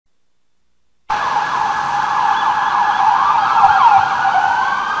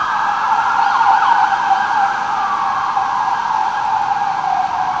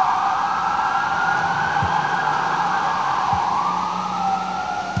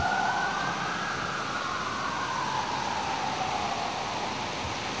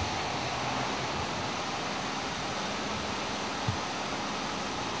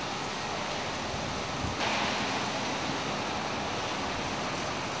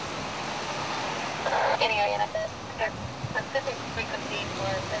Any INFS, specific frequency for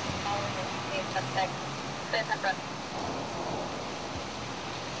this following the suspect. Clear from front.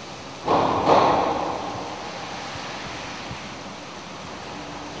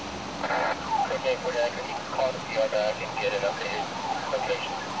 Okay, for that, can you call the PR back and get an updated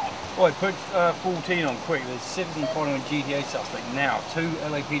location? Right, put 14 on quick. There's citizen following a GTA suspect now. 2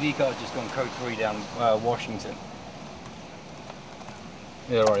 LAPD cars just gone code 3 down Washington.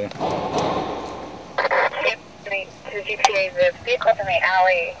 Yeah, right here. To GTA, the vehicles in the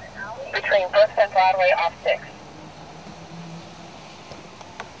alley between Brooks and Broadway off 6.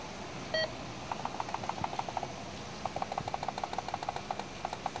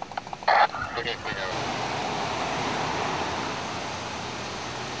 Okay,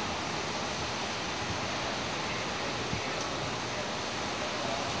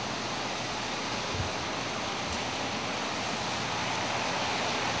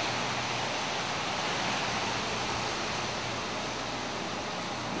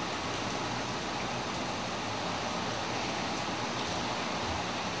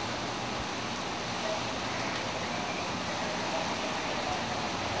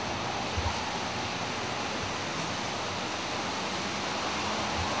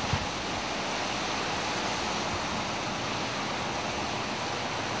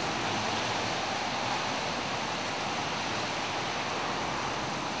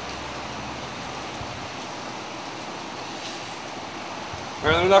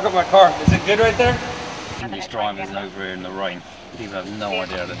 Alright, let me lock up my car. Is it good right there? English drivers over here in the rain. People have no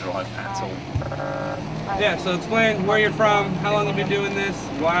idea how to drive at all. Yeah, so explain where you're from, how long have you been doing this,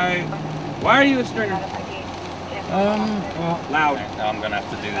 why are you a stringer? Well, Loud. I'm going to have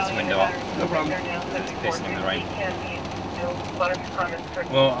to do this window up. No problem. It's pissing in the rain.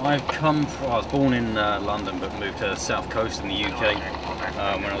 Well, I was born in London but moved to the south coast in the UK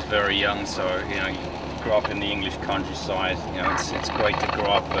when I was very young, so you know, you grow up in the English countryside, you know, it's great to grow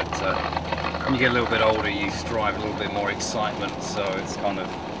up, but when you get a little bit older you strive a little bit more excitement, so it's kind of,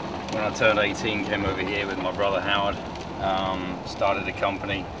 when I turned 18, came over here with my brother Howard, started a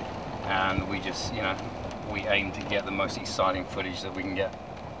company, and we just, you know, we aim to get the most exciting footage that we can get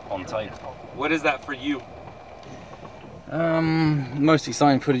on tape. What is that for you? Most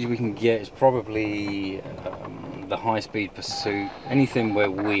exciting footage we can get is probably the high-speed pursuit, anything where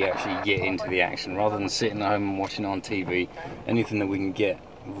we actually get into the action rather than sitting at home and watching it on TV. Anything that we can get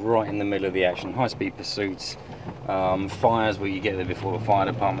right in the middle of the action, high-speed pursuits, fires where you get there before the fire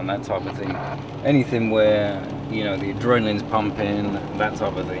department, that type of thing. Anything where, you know, the adrenaline's pumping, that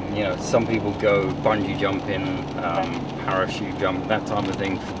type of thing. You know, some people go bungee jumping, parachute jump, that type of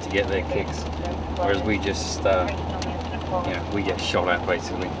thing to get their kicks, whereas we just you know, we get shot at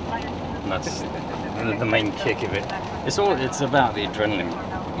basically, and that's the main kick of it. It's about the adrenaline,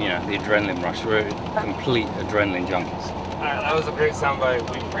 you know, the adrenaline rush. We're complete adrenaline junkies. Alright, that was a great soundbite.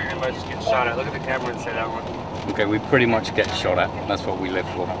 We pretty much get shot at. Look at the camera and say that one. Okay, we pretty much get shot at. That's what we live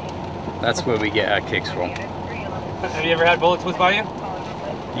for. That's where we get our kicks from. Have you ever had bullets whizzed by you?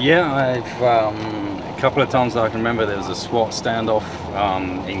 Yeah, I've a couple of times I can remember there was a SWAT standoff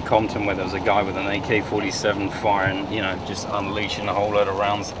in Compton where there was a guy with an AK-47 firing, you know, just unleashing a whole load of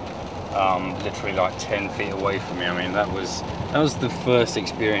rounds, literally like 10 feet away from me. I mean, that was the first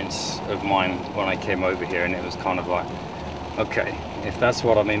experience of mine when I came over here, and it was kind of like, okay, if that's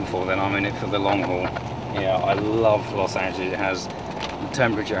what I'm in for, then I'm in it for the long haul. Yeah, I love Los Angeles. It has the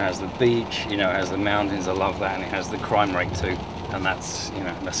temperature, it has the beach, you know, it has the mountains. I love that, and it has the crime rate too, and that's, you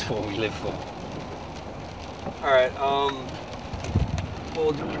know, that's what we live for. Alright, alright,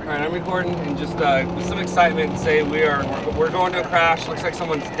 I'm recording, and just with some excitement, say we're going to a crash. Looks like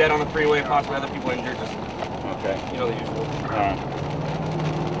someone's dead on the freeway, possibly other people injured. Just, okay, you know, the usual. Alright.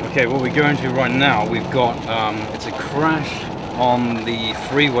 Okay, what we're going to right now, we've got it's a crash on the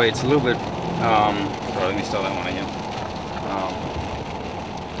freeway. It's a little bit sorry, let me start that one again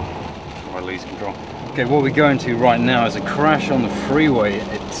before I lose control. Okay, what we're going to right now is a crash on the freeway.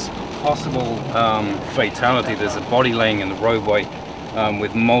 It's possible fatality. There's a body laying in the roadway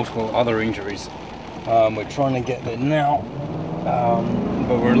with multiple other injuries. We're trying to get there now,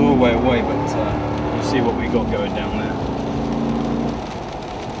 but we're a little way away, but you see what we got going down there.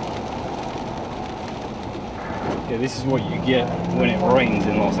 Yeah, this is what you get when it rains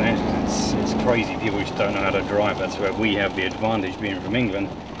in Los Angeles. It's crazy. People just don't know how to drive. That's where we have the advantage, being from England.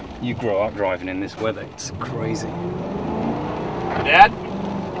 You grow up driving in this weather. It's crazy. Dad?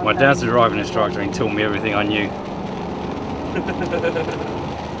 My dad's a driving instructor and he taught me everything I knew.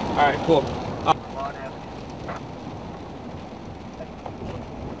 Alright, cool. I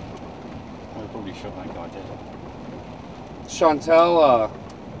probably shot that guy dead. Chantel,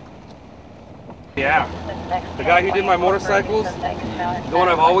 Yeah. The guy who did my motorcycles, the one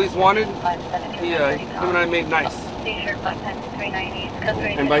I've always wanted, him and I made nice.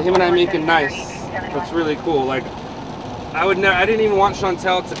 And by him and I making nice, that's really cool. Like, I didn't even want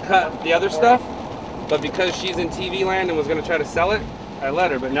Chantel to cut the other stuff, but because she's in TV land and was gonna try to sell it, I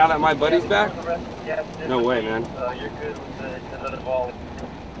let her. But now that my buddy's back, no way, man.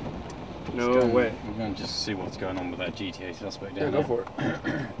 No way. We're going to just see what's going on with that GTA suspect down Yeah, there. go for it.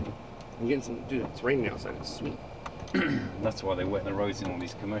 I'm getting some, dude, it's raining outside, it's sweet. That's why they wet the roads in all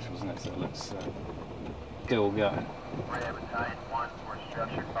these commercials, isn't it? So it looks still going.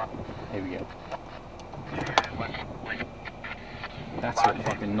 Here we go. That's what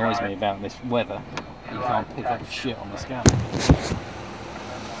fucking annoys me about this weather. You can't pick up shit on the scanner.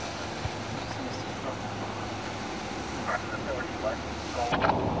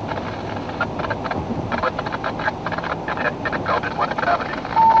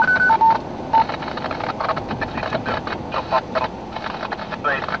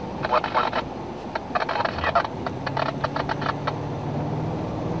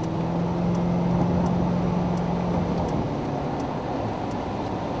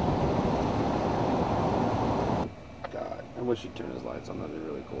 God, I wish he'd turn his lights on, that'd be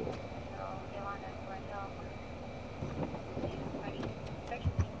really cool.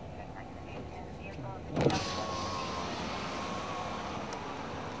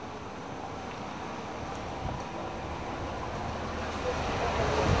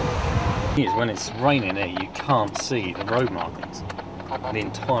 Is when it's raining here, you can't see the road markings. The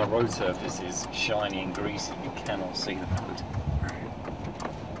entire road surface is shiny and greasy. You cannot see the road.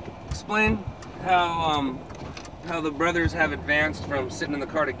 Explain how the brothers have advanced from sitting in the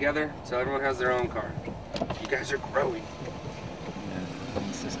car together to everyone has their own car. You guys are growing. Yeah,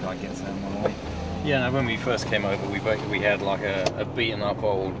 once this guy gets out of my way. Yeah, no, when we first came over, we had like a beaten up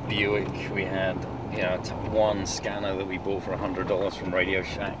old Buick. We had, you know, one scanner that we bought for $100 from Radio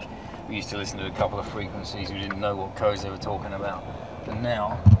Shack. We used to listen to a couple of frequencies. We didn't know what codes they were talking about. And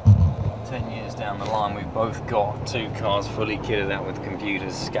now, 10 years down the line, we've both got two cars fully kitted out with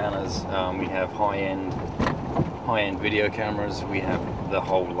computers, scanners. We have high-end video cameras. We have the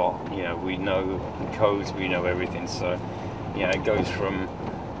whole lot. You know, we know the codes. We know everything. So, you know, it goes from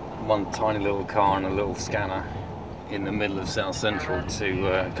one tiny little car and a little scanner in the middle of South Central to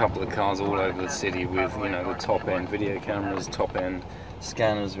a couple of cars all over the city with, you know, the top-end video cameras, top-end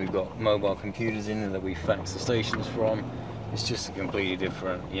scanners. We've got mobile computers in there that we fax the stations from. It's just a completely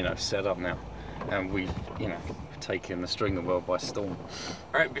different, you know, setup now, and we've, you know, taken the stringer world by storm.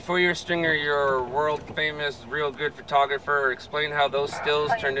 All right, before you're a stringer, you're a world famous, real good photographer. Explain how those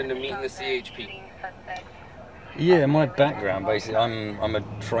stills turned into meeting the CHP. Yeah, my background basically, I'm a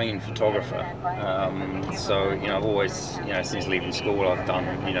trained photographer. So, you know, I've always, you know, since leaving school, I've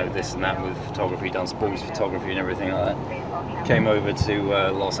done, you know, this and that with photography, done sports photography and everything like that. Came over to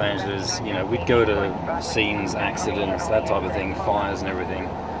Los Angeles, you know, we'd go to scenes, accidents, that type of thing, fires and everything.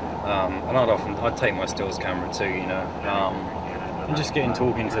 And I'd take my stills camera too, you know, and just getting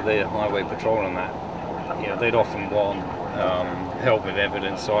talking to the highway patrol and that, you know, they'd often want help with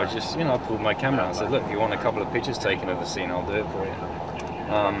evidence, so I just, you know, I pulled my camera out and said, look, if you want a couple of pictures taken of the scene, I'll do it for you.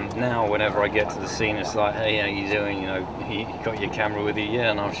 Now, whenever I get to the scene, it's like, hey, how you doing? You know, you got your camera with you?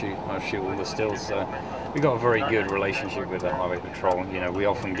 Yeah, and I'll shoot all the stills. So we got a very good relationship with the highway patrol. You know, we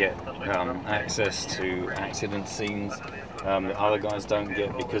often get access to accident scenes that other guys don't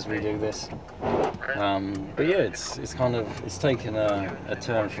get because we do this. But yeah, it's kind of, it's taken a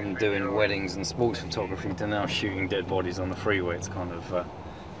turn from doing weddings and sports photography to now shooting dead bodies on the freeway. It's kind of a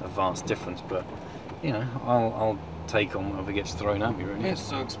vast difference, but you know, I'll take on whatever gets thrown at me, really. Yeah,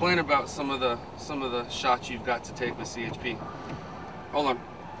 so explain about some of the shots you've got to take with CHP. Hold on,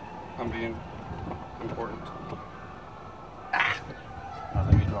 I'm being important.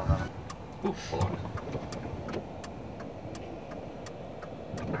 Let me draw that. Ooh, hold on.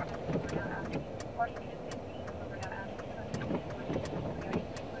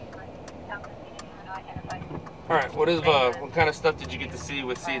 All right, what kind of stuff did you get to see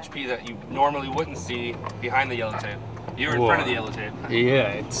with CHP that you normally wouldn't see behind the yellow tape? You were in front of the yellow tape. Yeah,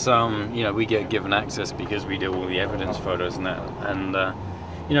 it's you know, we get given access because we do all the evidence photos and that, and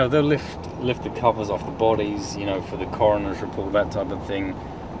you know, they'll lift the covers off the bodies, you know, for the coroner's report, that type of thing.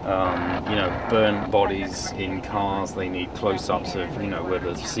 You know, burnt bodies in cars, they need close-ups of, you know, where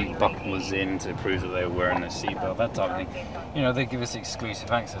the seat buckle was in to prove that they were wearing their seatbelt, that type of thing. You know, they give us exclusive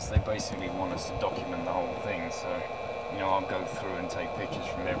access. They basically want us to document the whole thing. So, you know, I'll go through and take pictures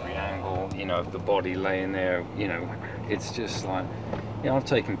from every angle, you know, of the body laying there. You know, it's just like, you know, I've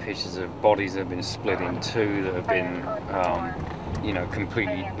taken pictures of bodies that have been split in two, that have been you know,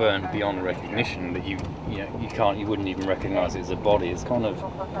 completely burnt beyond recognition that you wouldn't even recognize it as a body. It's kind of,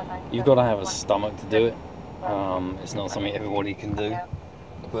 you've got to have a stomach to do it. It's not something everybody can do.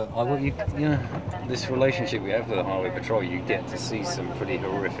 But you know, this relationship we have with the Highway Patrol, you get to see some pretty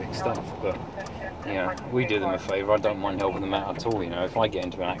horrific stuff. But you know, we do them a favour. I don't mind helping them out at all. You know, if I get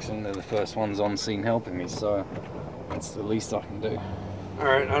into an accident, they're the first ones on scene helping me. So it's the least I can do. All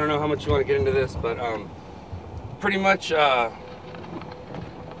right, I don't know how much you want to get into this, but pretty much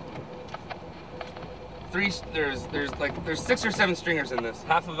there's 6 or 7 stringers in this.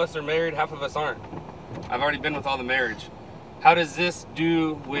 Half of us are married, half of us aren't. I've already been with all the marriage. How does this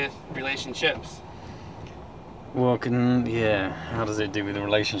do with relationships? Well, how does it do with the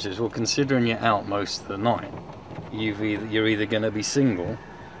relationships? Well, considering you're out most of the night, you're either going to be single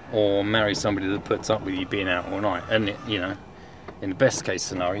or marry somebody that puts up with you being out all night. And you know, in the best case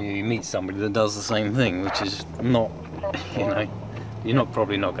scenario, you meet somebody that does the same thing, which is not, you know, you're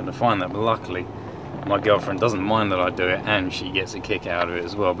probably not going to find that. But luckily, my girlfriend doesn't mind that I do it, and she gets a kick out of it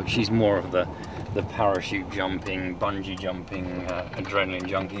as well. But she's more of the parachute jumping, bungee jumping, adrenaline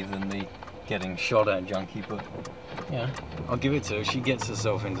junkie than the getting shot at junkie. But yeah, I'll give it to her. She gets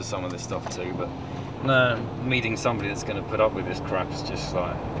herself into some of this stuff too. But no, meeting somebody that's going to put up with this crap is just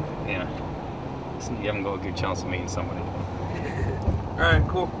like, you know, you haven't got a good chance of meeting somebody. All right,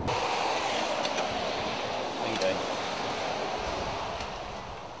 cool.